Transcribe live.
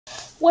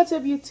What's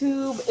up,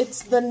 YouTube?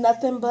 It's the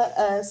Nothing But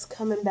Us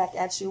coming back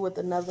at you with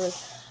another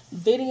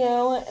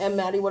video. And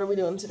Maddie, what are we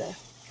doing today?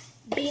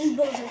 Bean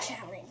Boozled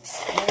challenge.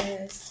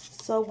 Yes.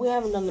 So we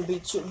haven't done the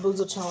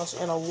Boozled challenge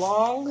in a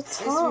long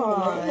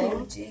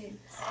time.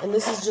 And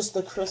this is just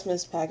the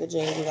Christmas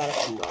packaging. We got a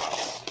few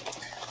off.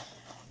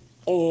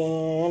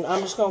 And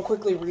I'm just going to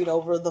quickly read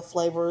over the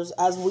flavors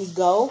as we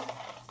go.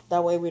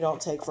 That way we don't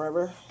take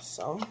forever.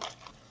 So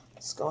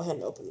let's go ahead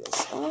and open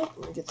this up.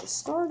 Let me get this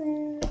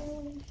started.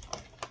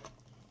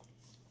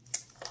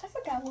 I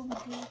forgot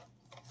what we did.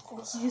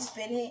 You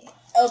spin it.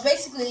 Oh,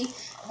 basically,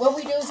 what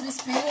we do is we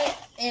spin it,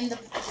 and the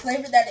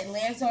flavor that it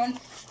lands on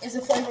is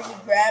the flavor you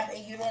grab,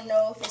 and you don't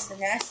know if it's the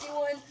nasty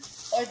one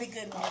or the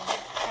good one.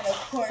 And of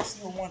course,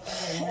 you'll want the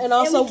good one. And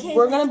also,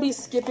 we're going to be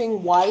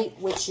skipping white,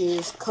 which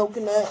is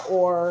coconut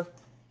or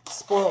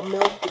spoiled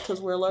milk,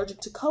 because we're allergic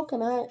to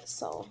coconut.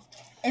 So.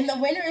 And the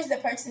winner is the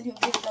person who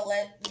gets the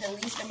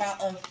least amount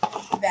of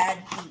bad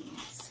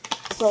beans.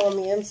 So on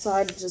the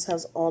inside, it just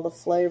has all the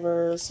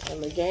flavors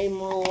and the game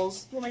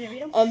rules. You want me to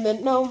read them? And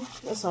then, no,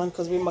 that's fine,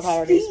 because we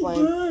already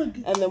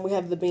explained. And then we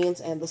have the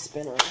beans and the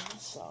spinner.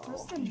 So, we're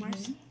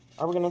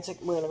gonna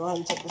go ahead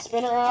and take the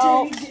spinner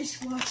out.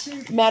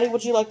 Maddie,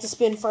 would you like to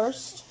spin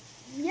first?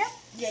 Yep.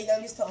 Yeah,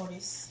 youngest to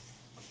oldest.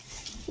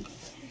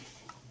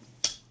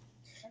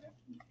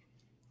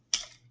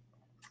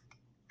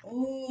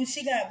 Ooh,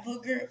 she got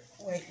booger.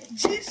 Wait.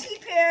 Juicy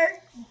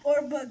pear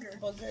or booger?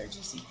 Booger,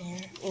 juicy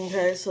pear.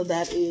 Okay, so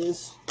that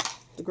is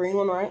the green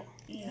one, right?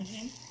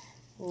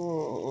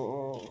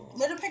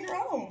 Let her pick her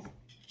own.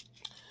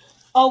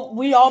 Oh,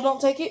 we all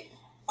don't take it?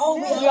 Oh,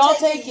 we all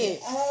take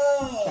it.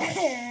 Oh.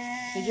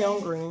 Pick your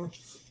own green.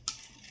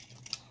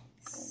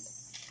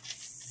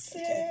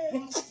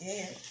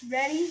 Yeah.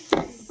 Ready?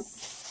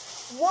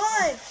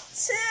 1,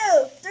 2,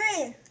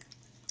 3.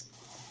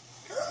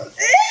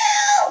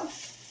 Ew!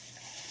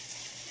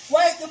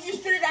 Wait, if you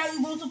spit it out,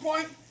 you lose the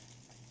point.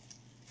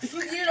 If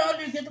you eat it all,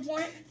 you get the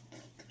point.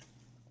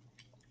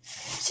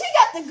 She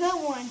got the good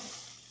one.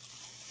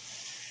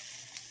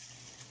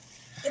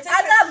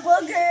 I got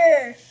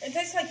booger. It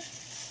tastes like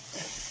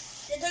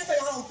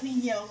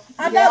jalapeno.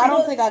 I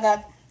think I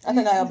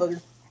got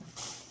booger.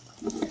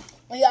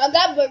 Yeah, I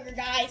got booger,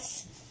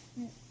 guys.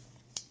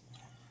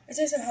 It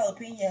tastes like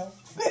jalapeno.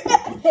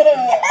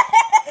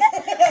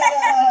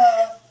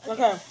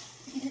 Okay.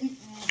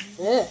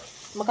 Yeah.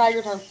 Makai,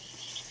 your turn.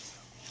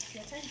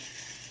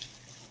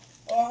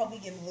 Oh, I hope we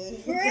get blue.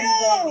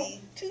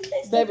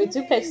 Baby,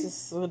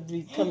 toothpaste would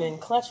be coming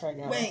clutch right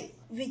now. Wait,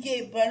 we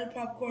get butter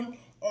popcorn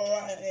or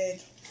rotten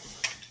egg.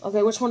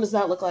 Okay, which one does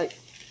that look like?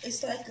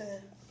 It's like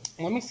a.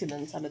 Let me see the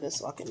inside of this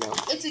so I can know.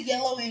 It's a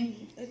yellow and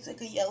it's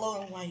like a yellow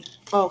and white.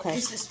 Oh, okay.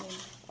 It's this one.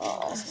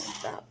 Oh,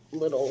 that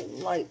little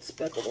light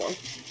speckled one.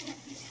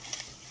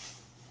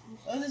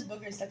 Oh, this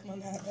booger is stuck in my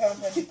mouth. Oh,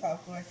 butter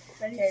popcorn.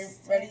 Okay,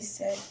 ready,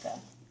 set, go.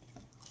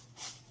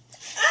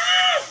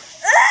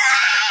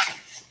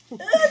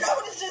 That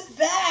one is just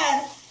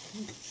bad.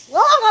 Oh,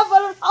 I got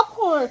butter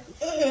popcorn.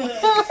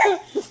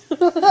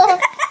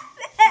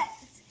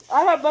 I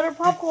got butter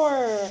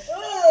popcorn.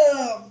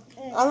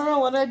 I don't know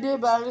what I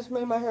did, but I just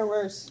made my hair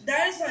worse.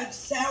 That is like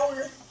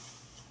sour.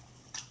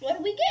 What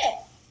did we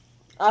get?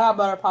 I got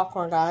butter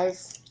popcorn,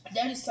 guys.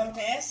 That is so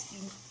nasty.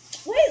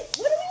 Wait,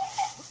 what did we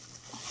get?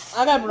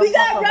 I got butter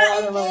popcorn, but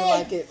I don't really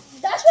like it.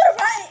 That's what a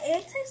rotten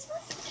egg tastes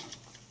like?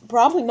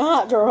 Probably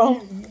not,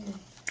 girl.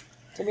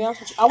 To be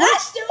honest with you, I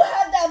still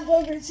have that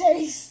booger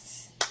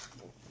taste.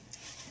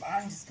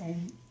 I'm just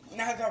going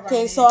to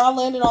okay, so I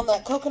landed on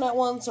that coconut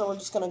one, so we're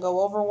just going to go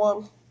over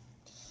one.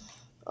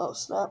 Oh,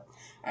 snap.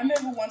 I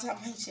remember one time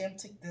my champ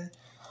took the...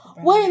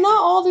 Wait,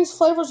 not all these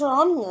flavors are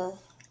on here.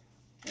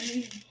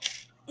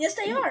 Yes,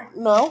 they are.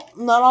 No,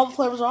 not all the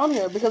flavors are on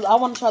here, because I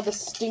want to try the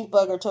stink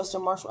bug or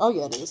toasted marshmallow. Oh,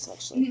 yeah, it is,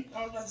 actually.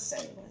 I was about to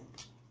say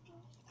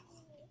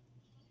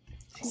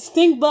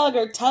stink bug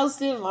or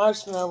toasted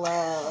marshmallow.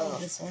 Oh,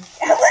 this one.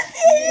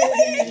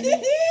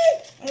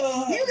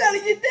 You gotta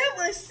get that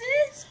one,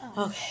 sis.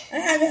 Okay. I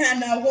haven't had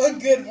not one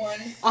good one.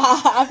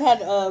 I've had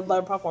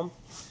butter popcorn.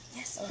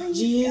 Yes,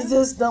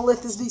 Jesus, don't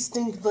let this be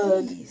stink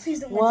bug.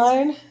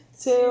 1,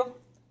 2,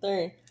 3.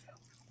 I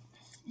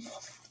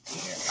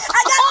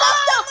got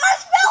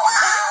toasted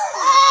marshmallow!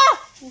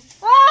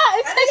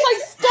 It tastes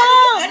like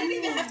scum. I didn't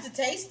even have to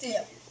taste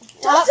it.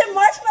 Toasted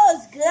marshmallow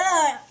is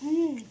good.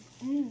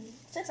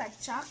 It tastes like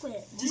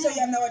chocolate. Just so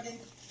y'all know, I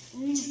didn't.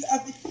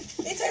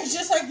 It tastes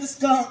just like the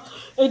skunk.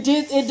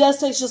 It does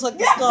taste just like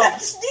the skunk.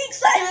 It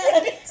stinks like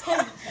it.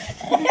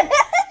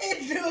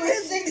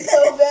 It stinks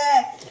so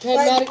bad. Okay,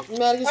 like,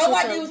 Maddie's all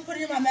I did was put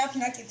it in my mouth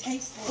and I could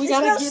taste it. We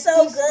gotta get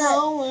so this good.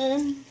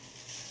 going.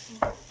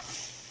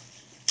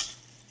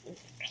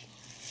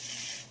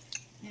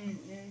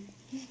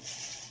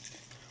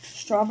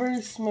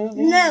 Strawberry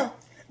smoothie. No,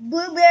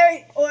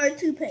 blueberry or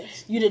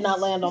toothpaste. You did not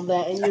land on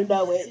that, and you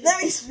know it.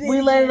 Let me spin.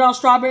 We landed on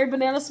strawberry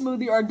banana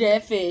smoothie or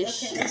dead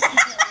fish. Okay, I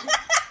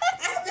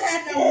haven't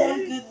had no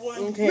one good one.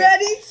 Okay.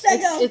 Ready, set,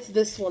 go. It's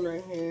this one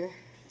right here.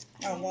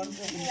 I want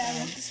this one. Yeah, I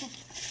want this one.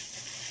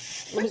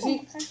 Let me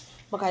see.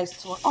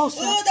 Makai's one. Oh,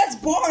 that's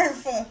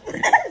barf.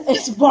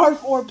 It's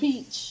barf or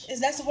peach. Is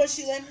that what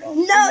she landed on?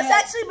 No, it's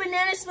actually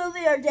banana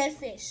smoothie or dead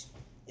fish.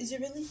 Is it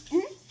really?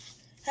 Mm-hmm.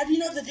 How do you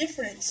know the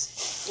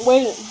difference?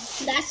 Wait.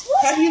 That's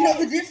what. How do you know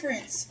the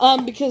difference?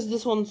 Because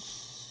this one's.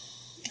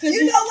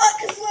 You know what?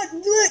 Cause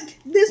look,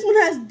 this one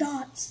has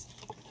dots.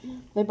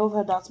 They both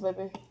have dots,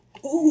 baby.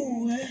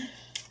 Ooh.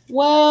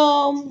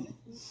 Well,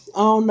 I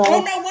don't know.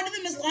 Oh no, one of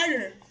them is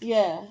lighter.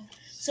 Yeah.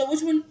 So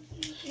which one?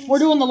 We're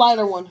doing the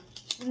lighter one.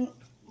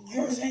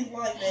 Yours ain't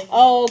light, baby.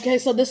 Oh, okay.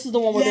 So this is the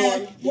one we're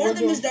doing. One of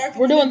them is dark.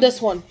 We're doing this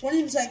one. One of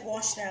them is like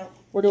washed out.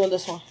 We're doing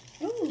this one.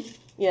 Ooh.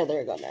 Yeah, there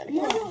you go, Maddie.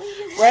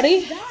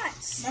 Ready?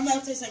 Dots. My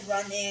mouth tastes like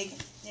rotten egg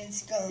and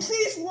scum.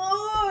 Please,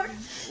 Lord.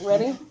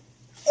 Ready?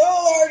 Oh,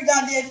 I already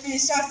got dead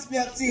fish. I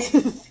smelled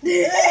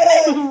it.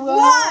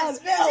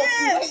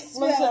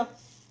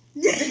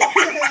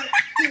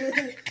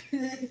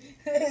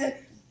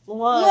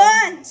 One,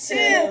 One,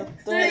 two,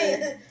 three.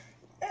 I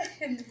got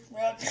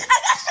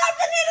sharp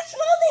banana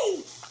smoothie.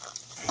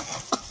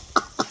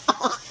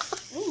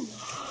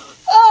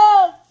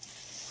 Oh!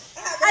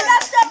 I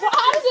got sharp.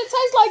 How does it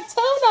taste like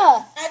tuna?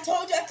 I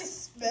told you I could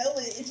smell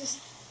it. It just.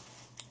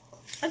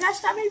 I got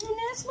strawberry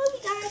banana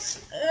smoothie, guys.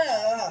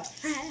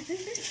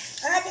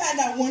 I haven't had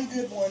that one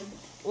good one.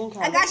 Okay.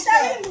 I got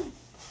strawberry.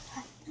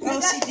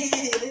 Oh, she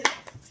did.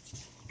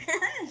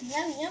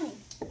 Yummy, yummy.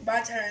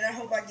 My turn. I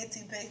hope I get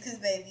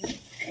toothpaste, baby.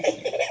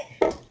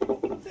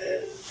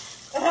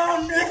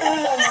 Oh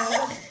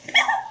no.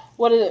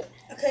 What is it?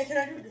 Okay, can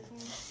I do this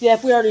one? Yeah,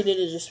 if we already did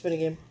it, just spin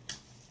again.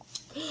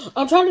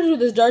 I'm trying to do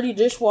this dirty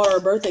dishwater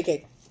birthday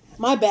cake.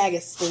 My bag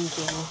is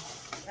stinking.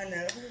 I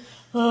know.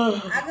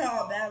 I got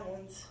all bad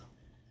ones.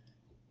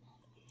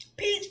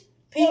 Peach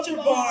or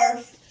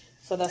barf.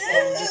 So that's the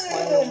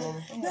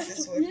one.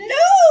 This one.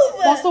 No.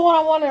 That's the one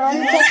I wanted. I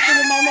already touched it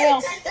with my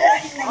nails.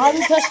 I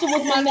already touched it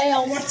with my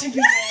nails.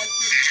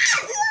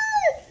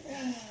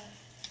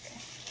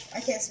 I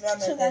can't smell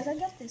So nothing. guys, I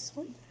got this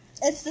one.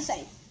 It's the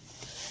same.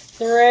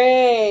 3.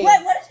 Wait,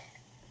 what is it?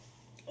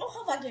 Oh,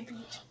 how about that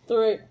peach?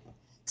 3.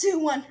 2,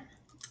 1.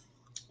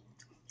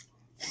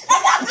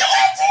 I got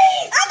peach!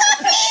 I got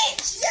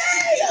peach!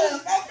 Yay!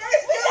 My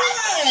first good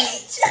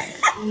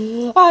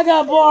one! I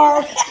got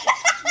barf.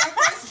 My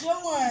first good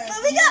one. I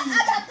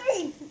got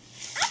 3.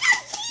 I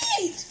got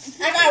peach!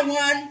 I got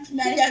 1.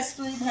 Maddie has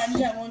 3. Maddie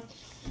got 1.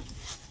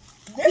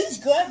 This is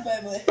good,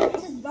 baby.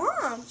 This is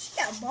bomb. She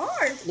got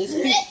bars. This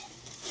is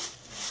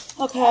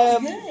okay.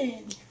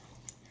 Good.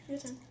 Your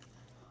turn.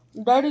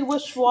 Dirty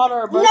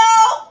dishwater birthday.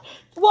 No!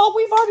 Well,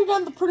 we've already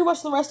done pretty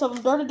much the rest of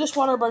them. Dirty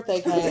dishwater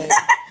birthday cake. Wait,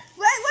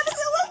 what does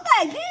it look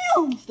like?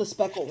 Damn! The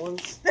speckled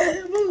ones.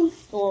 The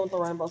one with the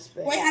rainbow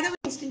speck. Wait, how do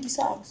we stinky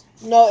socks?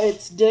 No,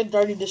 it's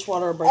dirty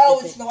dishwater birthday Oh,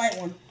 cake. it's the white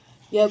one.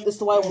 Yep, it's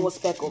the white one with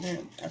speckled.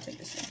 I'll take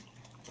this one.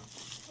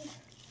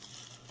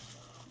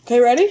 Okay,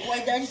 ready?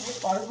 Wait, dirty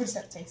dishwater. What does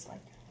that taste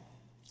like?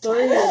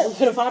 3. We're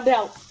gonna find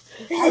out.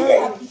 I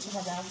got peach in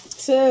my mouth.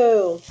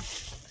 2,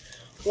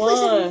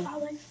 1.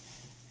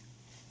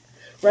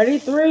 Ready?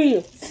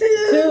 3,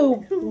 2,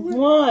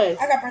 1. I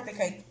got birthday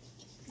cake.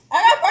 I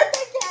got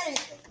birthday cake.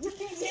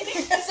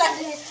 Yes, I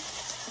did.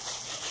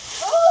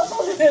 Oh.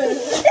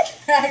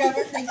 I got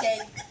birthday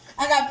cake.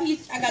 I got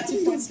peach. I got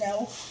 2 points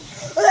now.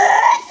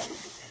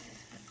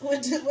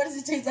 What does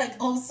it taste like?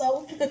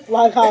 Also,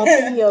 Like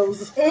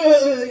jalapenos.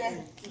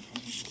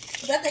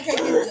 Birthday cake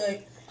is good.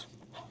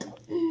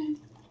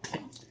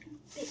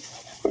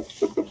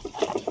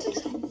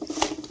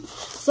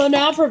 So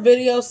now, for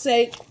video's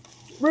sake,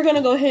 we're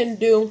gonna go ahead and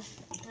do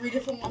 3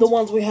 different ones. the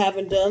ones we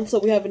haven't done. So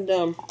we haven't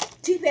done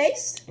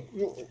Toothpaste?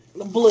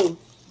 blue.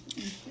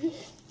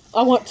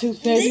 I want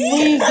toothpaste.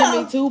 Please give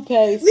me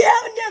toothpaste. We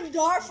haven't done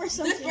dark for This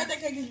something. birthday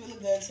cake is really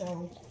good,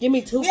 so. Give me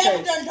We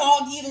haven't toothpaste. done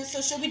dog either,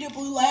 so should we do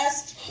blue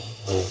last?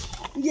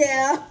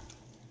 Yeah.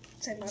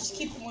 Just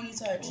keep the one you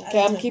touch.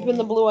 Okay, I'm keeping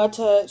the blue I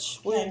touch.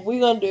 We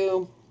gonna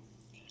do.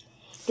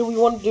 Do we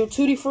want to do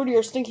Tutti Frutti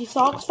or Stinky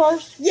Socks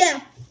first?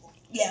 Yeah.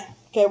 Yeah.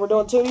 Okay, we're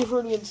doing Tutti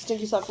Frutti and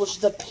Stinky Socks, which is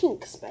the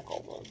pink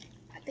speckled one.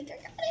 I think I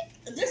got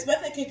it. This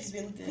birthday cake is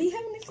really Do good. you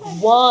have any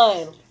flavors?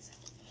 1,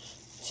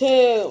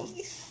 2,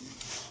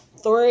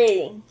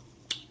 3.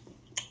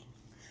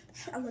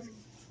 I love you.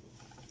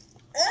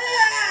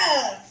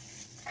 Ah!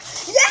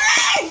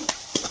 Yay!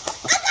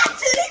 I got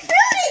Tutti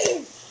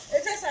Frutti!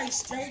 It tastes like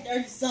straight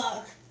dirty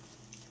sock.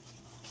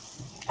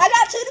 I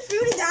got Tutti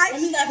Frutti, I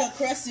guys. mean like a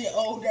crusty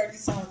old dirty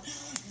sock.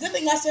 Good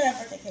thing I still have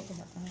birthday cake in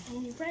my phone.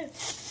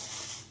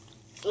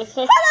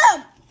 Hold up!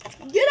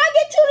 Did I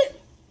get Tutti?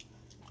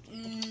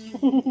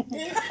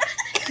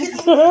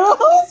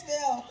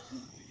 Smell.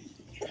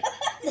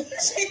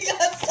 She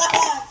got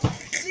sock.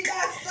 She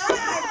got sock.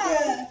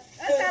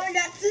 I thought I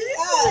got Tutti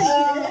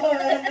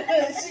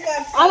She got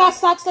I got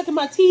socks stuck in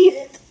my teeth.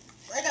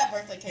 I got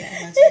birthday cake in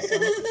my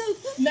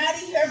teeth.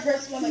 Maddie, her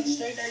breath smell like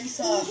straight dirty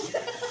sock.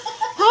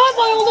 How have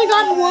I only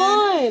got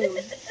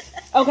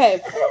 1? Okay,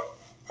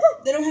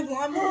 They don't have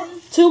lime on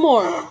them? 2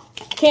 more.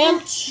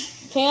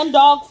 Canned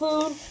dog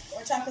food.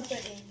 Or chocolate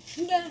pudding?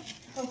 Yeah.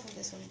 Hopefully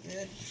this one's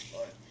good.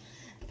 Or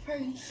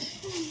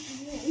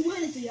What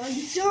is it, y'all?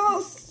 You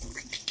sure?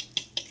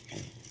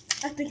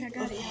 I think I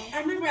got it, y'all.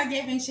 I remember I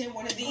gave Aisha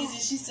one of these and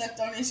she sucked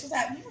on it. She was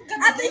like,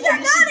 I think I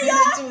got it,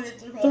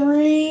 y'all.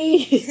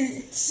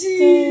 3,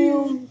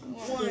 2,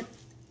 1.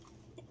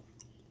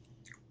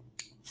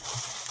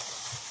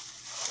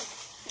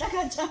 I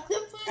got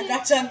chocolate pudding. I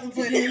got chocolate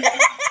pudding.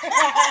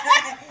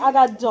 I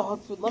got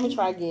dog food. Let me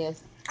try again.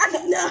 I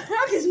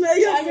can smell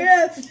your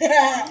breath.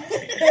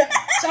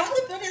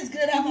 Chocolate pudding is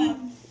good.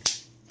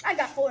 I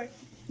got 4.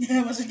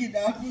 Yeah, what's a good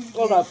dog food?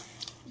 Hold up.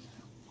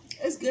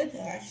 It's good though,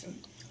 actually.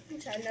 Let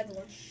me try another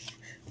one.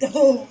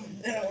 Oh,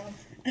 that one.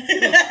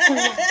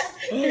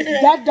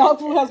 That dog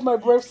food has my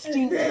breath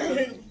stinking.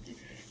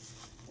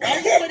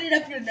 Why do you put it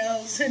up your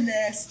nose? So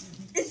nasty.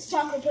 It's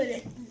chocolate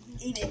pudding.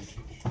 Eat it.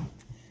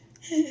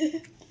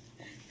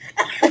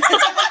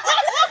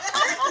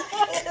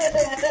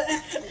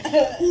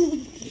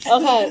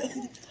 Okay.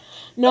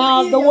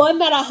 Now, the one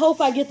that I hope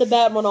I get the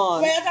bad one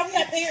on. Wait, I thought we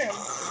had pear.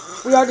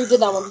 We already did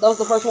that one. That was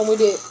the first one we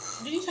did.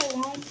 Did you say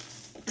lawn?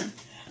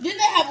 Didn't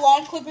they have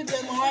lawn clippings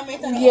and lawn?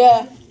 Made that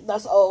Yeah,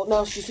 that's old.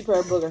 Now it's Juicy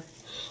Pear Booger.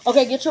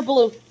 Okay, get your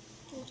blue.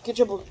 Get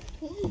your blue.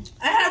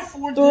 I had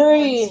 4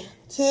 3,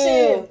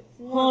 2,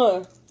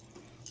 1.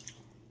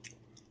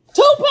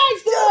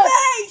 Toothpaste!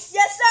 Toothpaste!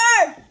 Yes,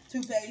 sir!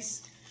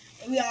 Toothpaste.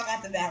 And we all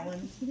got the bad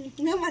one.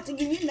 Now I'm about to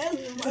give you another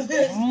one.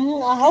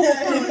 I hope it's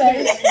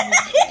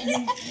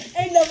toothpaste.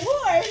 Ain't no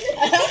more.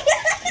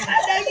 I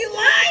know you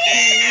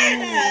lying.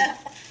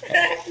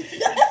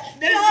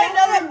 There's Try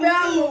another no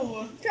brown blue.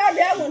 one. Try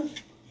that one.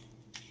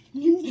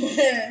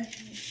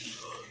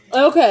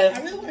 Okay.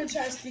 I really want to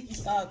try sticky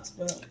socks,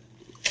 but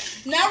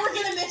now we're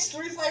gonna mix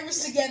 3 flavors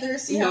together and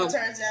see how it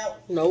turns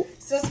out. Nope.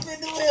 So spin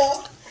the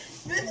wheel.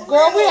 Spin the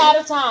Girl, wheel. we out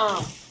of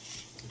time.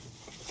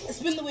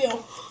 Spin the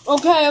wheel.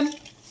 Okay.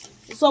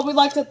 So we'd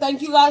like to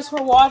thank you guys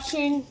for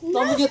watching.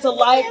 Don't forget to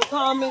like,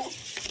 comment,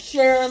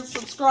 share, and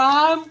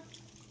subscribe.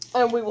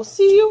 And we will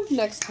see you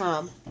next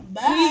time.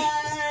 Bye.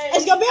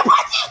 It's gonna be a